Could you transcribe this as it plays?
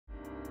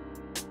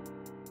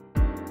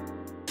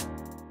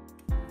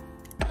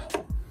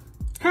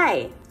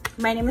Hi,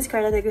 my name is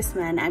Carla de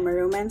Guzman. I'm a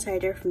romance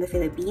writer from the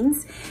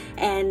Philippines,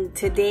 and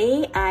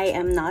today I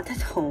am not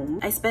at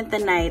home. I spent the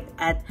night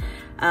at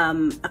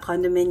a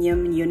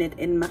condominium unit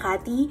in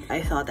Makati.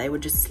 I thought I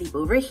would just sleep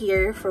over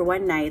here for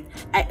one night.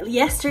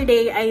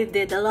 Yesterday, I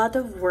did a lot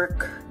of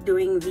work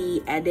doing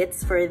the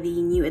edits for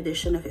the new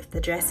edition of If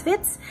the Dress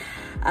Fits,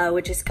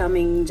 which is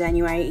coming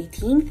January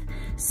 18th.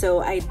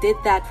 So I did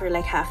that for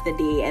like half the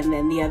day, and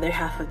then the other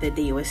half of the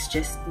day was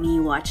just me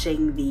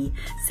watching the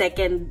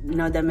second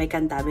Vellum and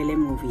Canva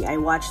movie. I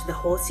watch the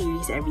whole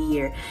series every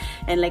year,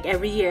 and like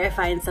every year I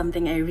find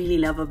something I really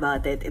love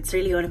about it. It's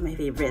really one of my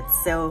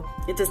favorites. So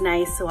it was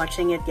nice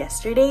watching it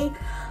yesterday.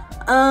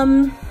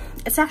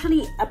 It's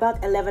actually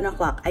about 11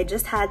 o'clock. I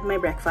just had my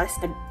breakfast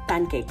and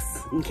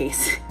pancakes, in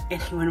case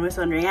anyone was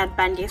wondering. I had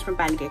pancakes from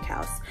Pancake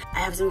House. I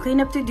have some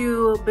cleanup to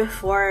do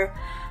before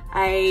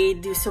I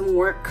do some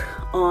work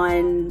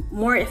on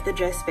more If the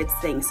Dress Fits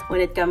things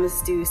when it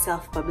comes to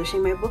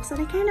self-publishing my books, that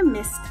I kind of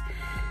missed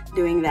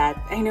doing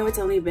that. I know it's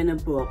only been a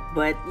book,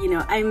 but you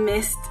know, I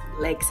missed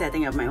like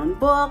setting up my own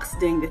books,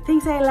 doing the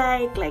things I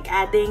like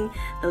adding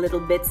the little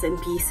bits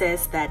and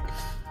pieces that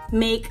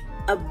make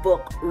a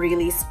book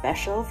really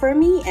special for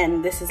me,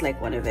 and this is like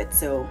one of it.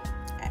 So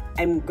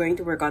I'm going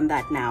to work on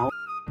that now.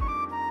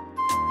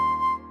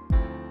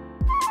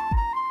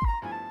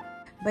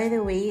 By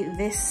the way,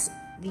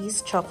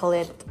 these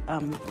chocolate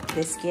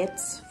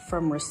biscuits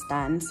from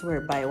Rustan's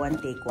were buy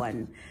one take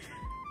one,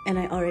 and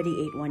I already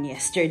ate one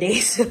yesterday,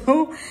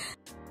 so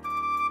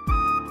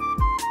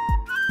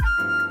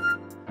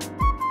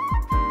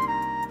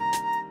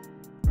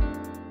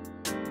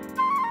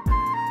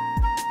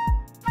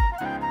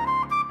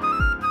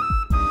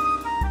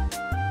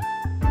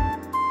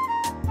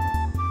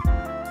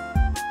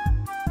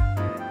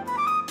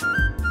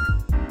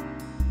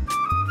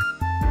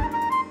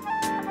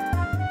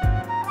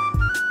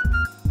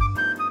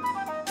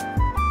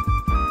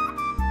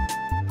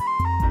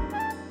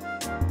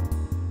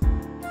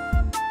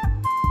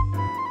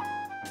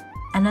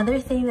another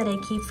thing that I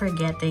keep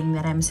forgetting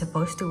that I'm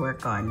supposed to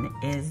work on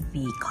is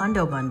the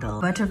condo bundle.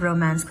 A bunch of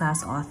romance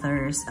class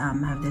authors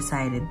have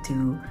decided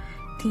to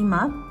team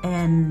up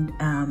and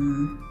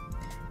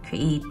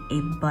create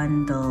a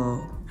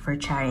bundle for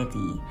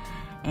charity.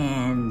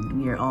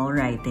 And we're all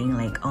writing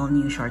like all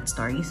new short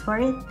stories for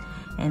it.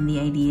 And the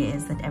idea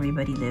is that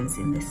everybody lives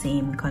in the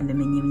same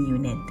condominium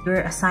unit.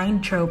 We're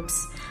assigned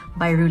tropes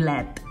by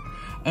roulette,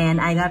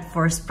 and I got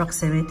forced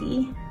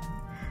proximity.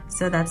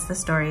 So that's the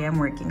story I'm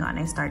working on.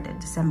 I started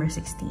December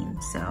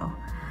 16th. So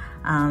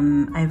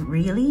I've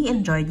really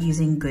enjoyed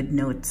using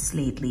GoodNotes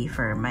lately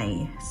for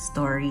my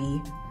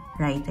story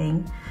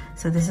writing.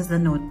 So this is the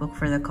notebook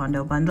for the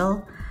condo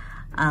bundle.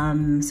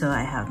 So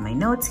I have my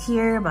notes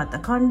here about the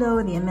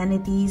condo, the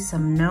amenities,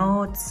 some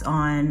notes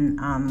on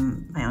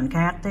my own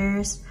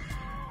characters.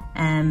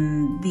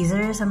 And these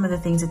are some of the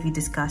things that we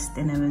discussed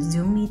in a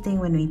Zoom meeting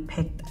when we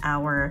picked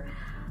our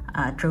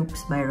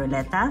tropes by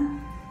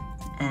Rouletta.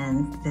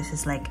 And this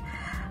is like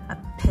a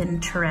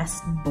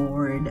Pinterest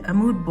board, a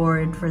mood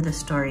board for the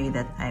story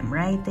that I'm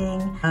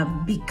writing.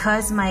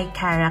 Because my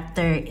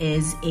character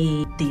is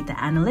a data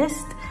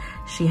analyst,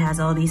 she has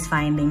all these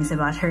findings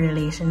about her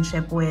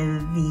relationship with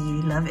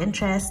the love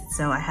interest.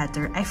 So I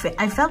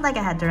felt like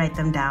I had to write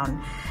them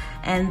down.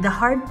 And the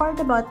hard part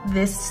about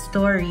this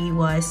story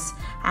was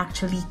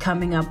actually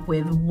coming up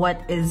with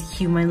what is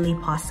humanly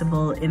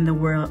possible in the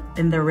world,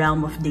 in the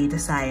realm of data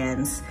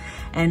science,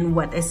 and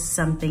what is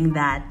something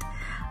that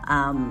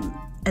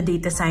a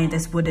data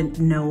scientist wouldn't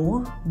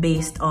know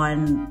based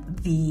on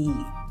the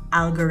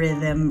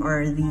algorithm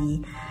or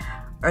the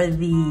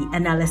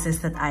analysis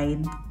that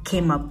I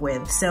came up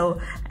with. So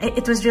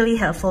it was really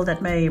helpful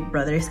that my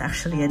brother is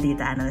actually a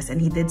data analyst, and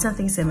he did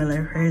something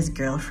similar for his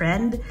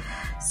girlfriend.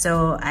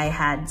 So I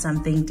had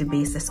something to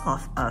base this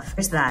off of.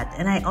 There's that.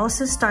 And I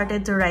also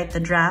started to write the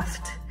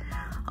draft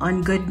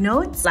on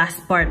GoodNotes.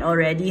 Last part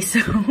already,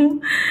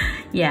 so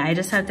yeah, I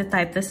just have to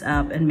type this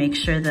up and make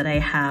sure that I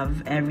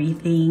have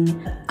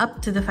everything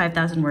up to the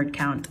 5,000 word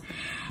count.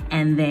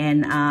 And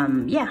then,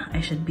 yeah,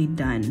 I should be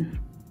done.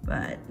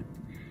 But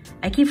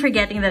I keep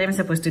forgetting that I'm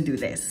supposed to do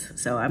this,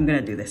 so I'm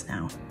gonna do this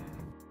now.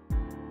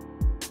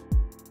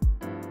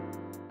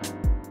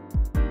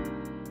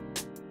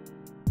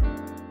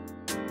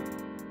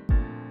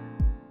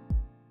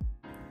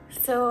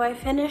 So I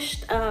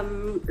finished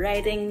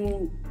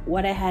writing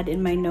what I had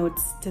in my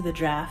notes to the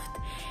draft,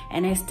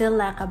 and I still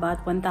lack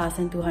about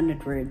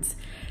 1,200 words.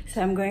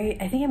 So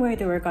I think I'm going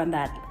to work on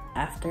that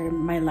after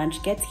my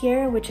lunch gets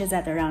here, which is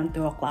at around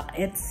 2 o'clock.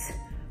 It's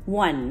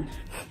 1.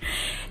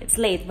 It's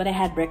late, but I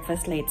had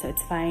breakfast late, so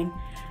it's fine.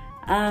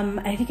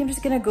 I think I'm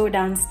just gonna go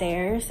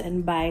downstairs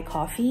and buy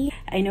coffee.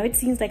 I know it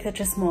seems like such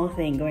a small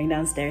thing going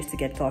downstairs to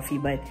get coffee,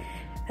 but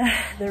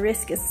the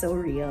risk is so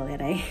real,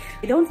 and I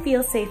don't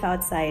feel safe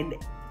outside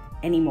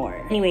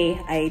anymore. Anyway,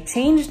 I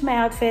changed my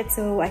outfit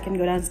so I can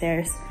go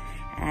downstairs,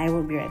 and I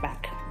will be right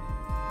back.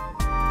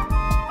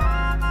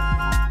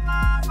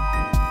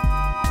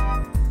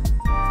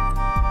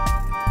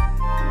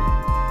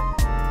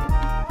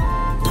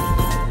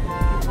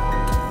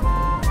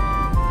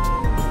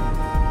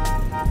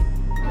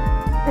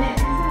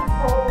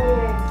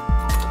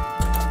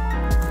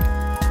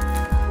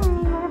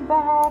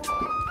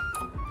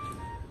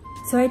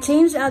 So I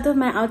changed out of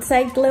my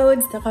outside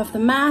clothes, took off the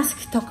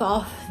mask, took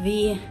off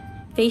the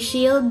face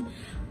shield,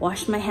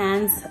 washed my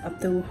hands up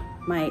to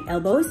my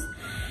elbows,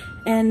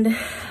 and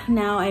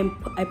now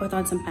I put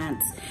on some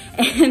pants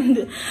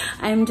and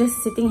I'm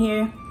just sitting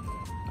here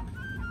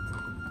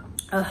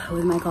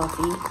with my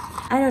coffee.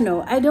 I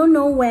don't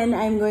know when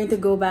I'm going to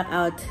go back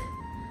out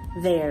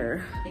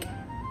there.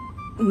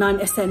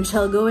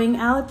 Non-essential going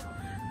out.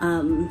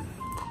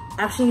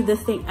 Actually, the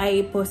thing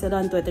I posted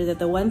on Twitter that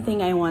the one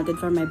thing I wanted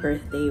for my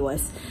birthday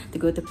was to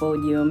go to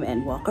Podium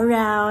and walk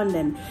around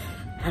and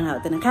hang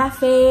out in a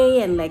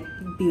cafe and like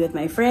be with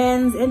my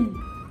friends, and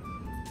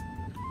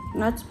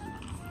that's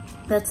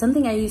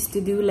something I used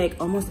to do like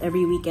almost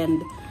every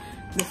weekend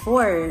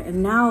before,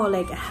 and now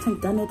like I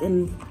haven't done it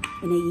in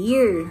a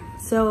year.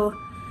 So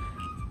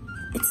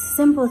it's a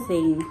simple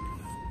thing,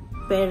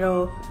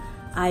 pero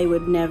I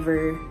would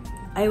never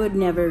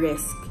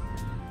risk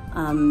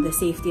the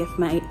safety of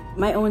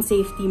my own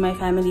safety, my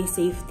family's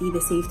safety,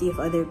 the safety of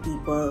other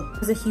people. It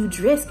was a huge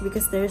risk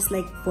because there's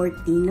like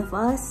 14 of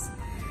us.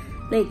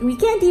 Like, we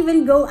can't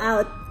even go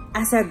out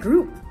as a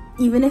group,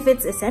 even if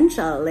it's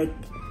essential. Like,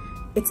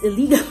 it's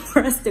illegal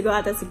for us to go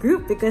out as a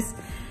group because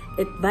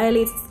it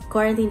violates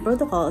quarantine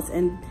protocols.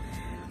 And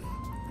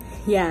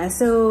yeah,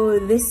 so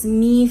this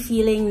me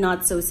feeling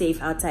not so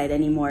safe outside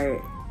anymore,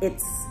 it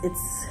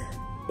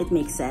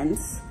makes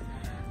sense.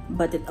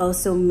 But it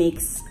also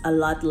makes a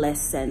lot less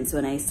sense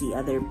when I see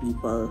other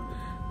people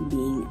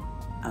being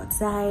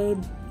outside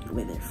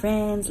with their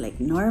friends, like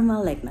normal,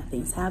 like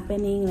nothing's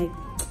happening. Like,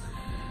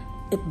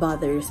 it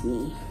bothers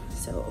me.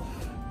 So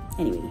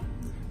anyway,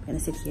 I'm gonna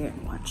sit here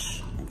and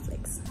watch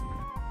Netflix.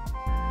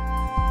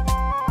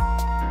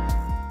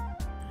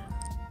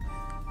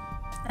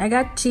 I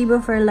got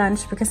Chibo for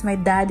lunch because my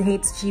dad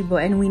hates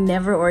Chibo and we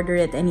never order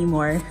it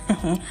anymore.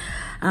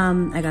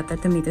 I got the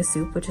tomato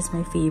soup, which is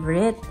my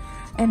favorite.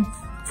 And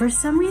for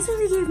some reason,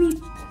 they gave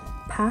me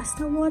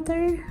pasta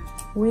water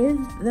with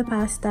the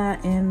pasta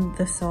and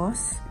the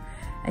sauce.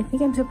 I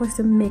think I'm supposed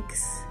to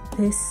mix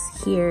this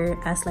here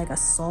as like a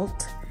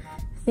salt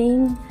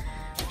thing.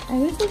 I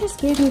wish they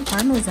just gave me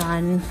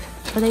Parmesan,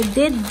 but I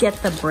did get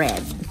the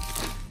bread.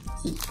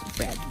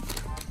 Bread.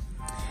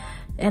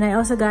 And I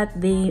also got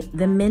the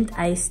mint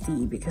iced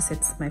tea because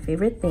it's my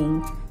favorite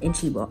thing in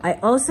Chibo. I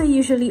also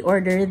usually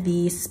order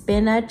the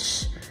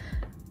spinach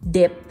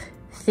dip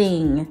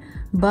thing,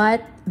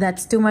 but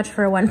that's too much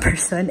for one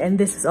person and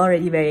this is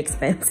already very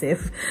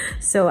expensive.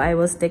 So I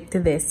will stick to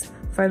this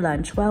for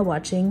lunch while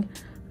watching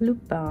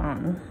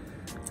Lupin,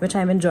 which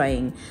I'm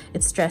enjoying.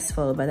 It's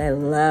stressful, but I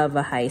love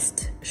a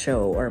heist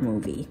show or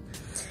movie.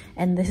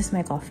 And this is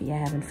my coffee. I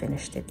haven't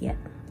finished it yet.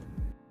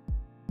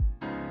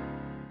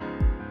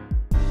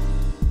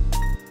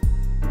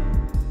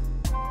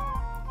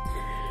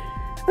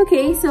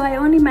 Okay, so I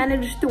only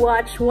managed to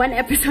watch one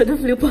episode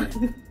of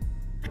Lupin.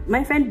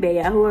 My friend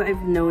Bea, who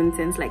I've known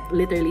since like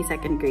literally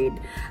 2nd grade,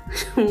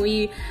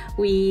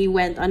 we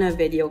went on a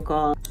video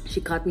call.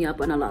 She caught me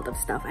up on a lot of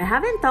stuff. I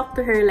haven't talked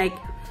to her like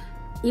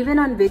even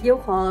on video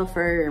call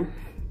for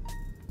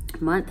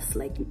months.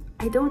 Like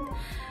I don't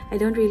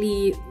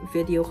really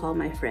video call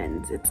my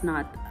friends. It's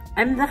not,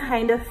 I'm the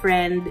kind of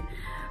friend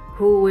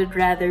who would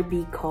rather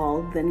be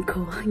called than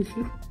call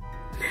you.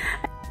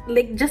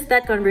 Like just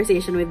that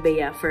conversation with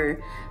Bea for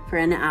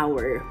an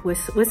hour was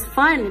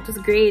fun. It was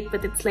great,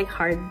 but it's like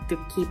hard to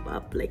keep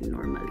up like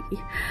normally.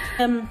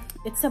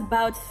 It's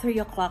about 3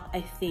 o'clock,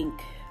 I think.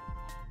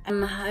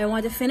 I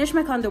want to finish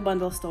my condo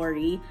bundle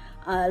story.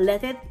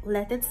 Let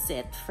it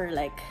sit for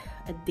like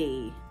a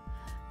day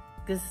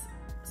because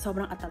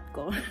sobrang atat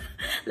ko.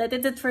 Let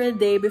it sit for a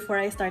day before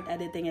I start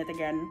editing it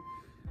again.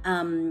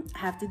 I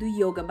have to do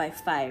yoga by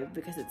 5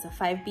 because it's a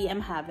 5 p.m.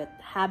 habit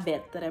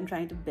that I'm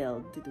trying to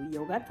build, to do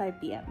yoga at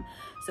 5 p.m.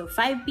 So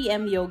 5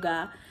 p.m.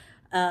 yoga,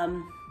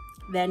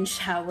 then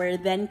shower,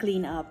 then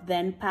clean up,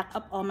 then pack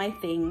up all my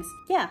things.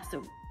 Yeah,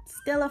 so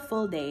still a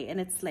full day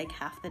and it's like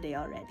half the day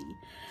already.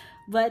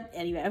 But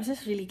anyway, I'm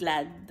just really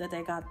glad that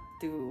I got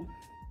to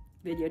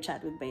video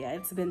chat with Bea.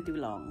 It's been too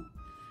long.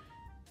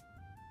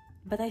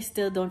 But I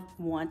still don't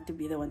want to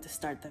be the one to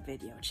start the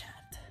video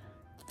chat.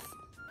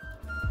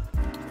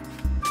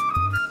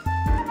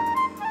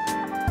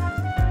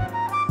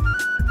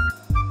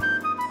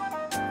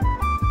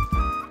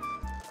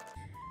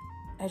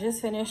 I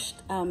just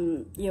finished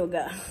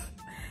yoga,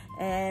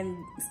 and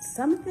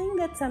something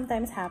that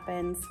sometimes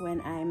happens when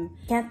I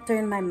can't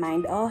turn my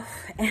mind off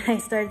and I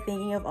start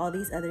thinking of all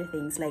these other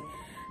things. Like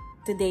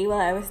today while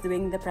I was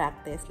doing the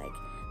practice, like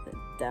the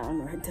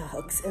downward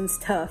dogs and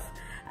stuff,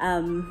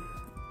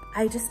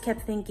 I just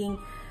kept thinking,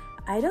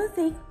 I don't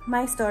think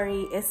my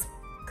story is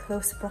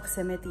close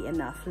proximity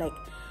enough. Like,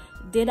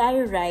 did I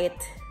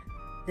write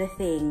the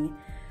thing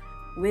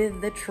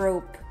with the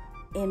trope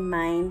in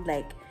mind?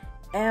 Like,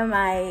 am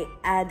I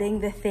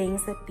adding the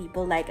things that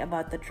people like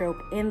about the trope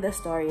in the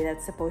story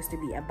that's supposed to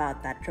be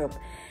about that trope?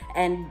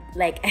 And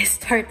like, I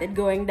started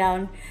going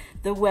down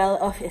the well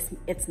of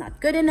it's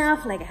not good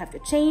enough, like I have to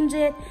change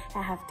it,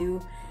 I have to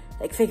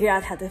like figure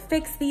out how to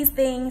fix these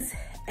things.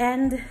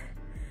 And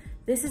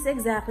This is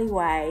exactly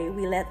why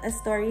we let a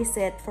story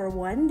sit for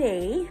one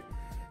day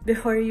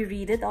before you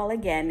read it all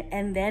again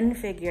and then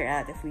figure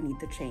out if we need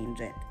to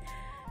change it.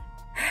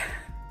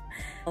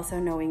 Also,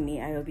 knowing me,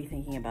 I will be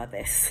thinking about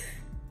this.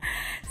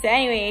 So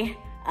anyway,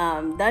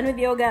 done with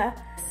yoga.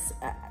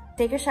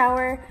 Take a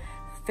shower,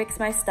 fix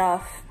my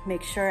stuff,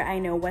 make sure I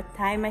know what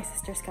time my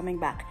sister's coming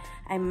back.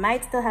 I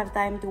might still have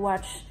time to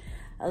watch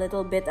a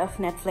little bit of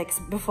Netflix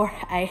before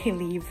I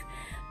leave,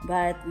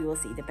 but we will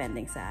see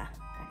depending sa time.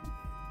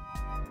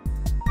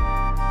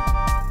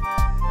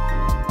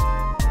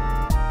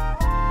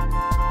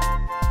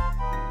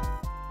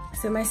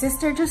 So my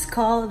sister just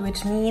called,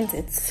 which means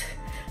it's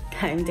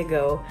time to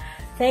go.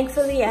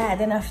 Thankfully, I had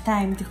enough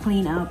time to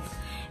clean up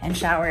and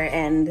shower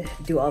and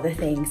do all the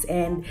things,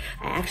 and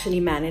I actually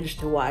managed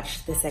to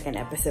watch the second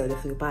episode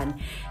of Lupin,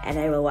 and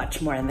I will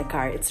watch more in the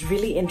car. It's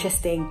really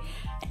interesting,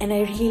 and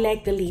I really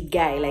like the lead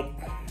guy, like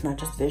not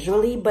just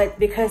visually, but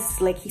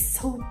because like he's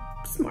so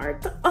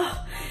smart.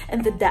 Oh,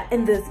 and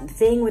the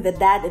thing with the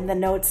dad in the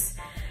notes.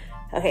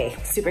 Okay,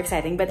 super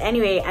exciting. But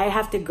anyway, I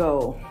have to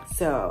go.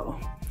 So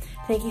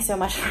thank you so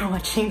much for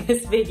watching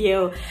this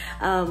video.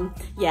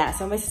 Yeah,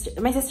 so my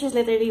sister's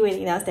literally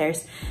waiting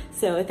downstairs.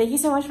 So thank you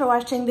so much for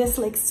watching this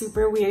like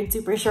super weird,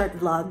 super short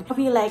vlog. Hope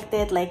you liked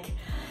it, like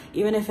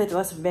even if it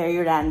was very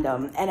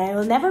random. And I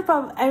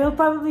will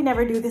probably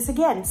never do this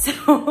again.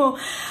 So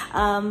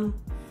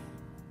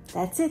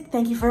that's it.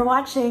 Thank you for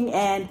watching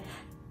and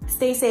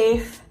stay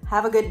safe.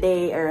 Have a good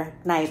day or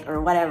night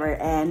or whatever,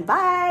 and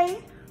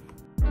bye!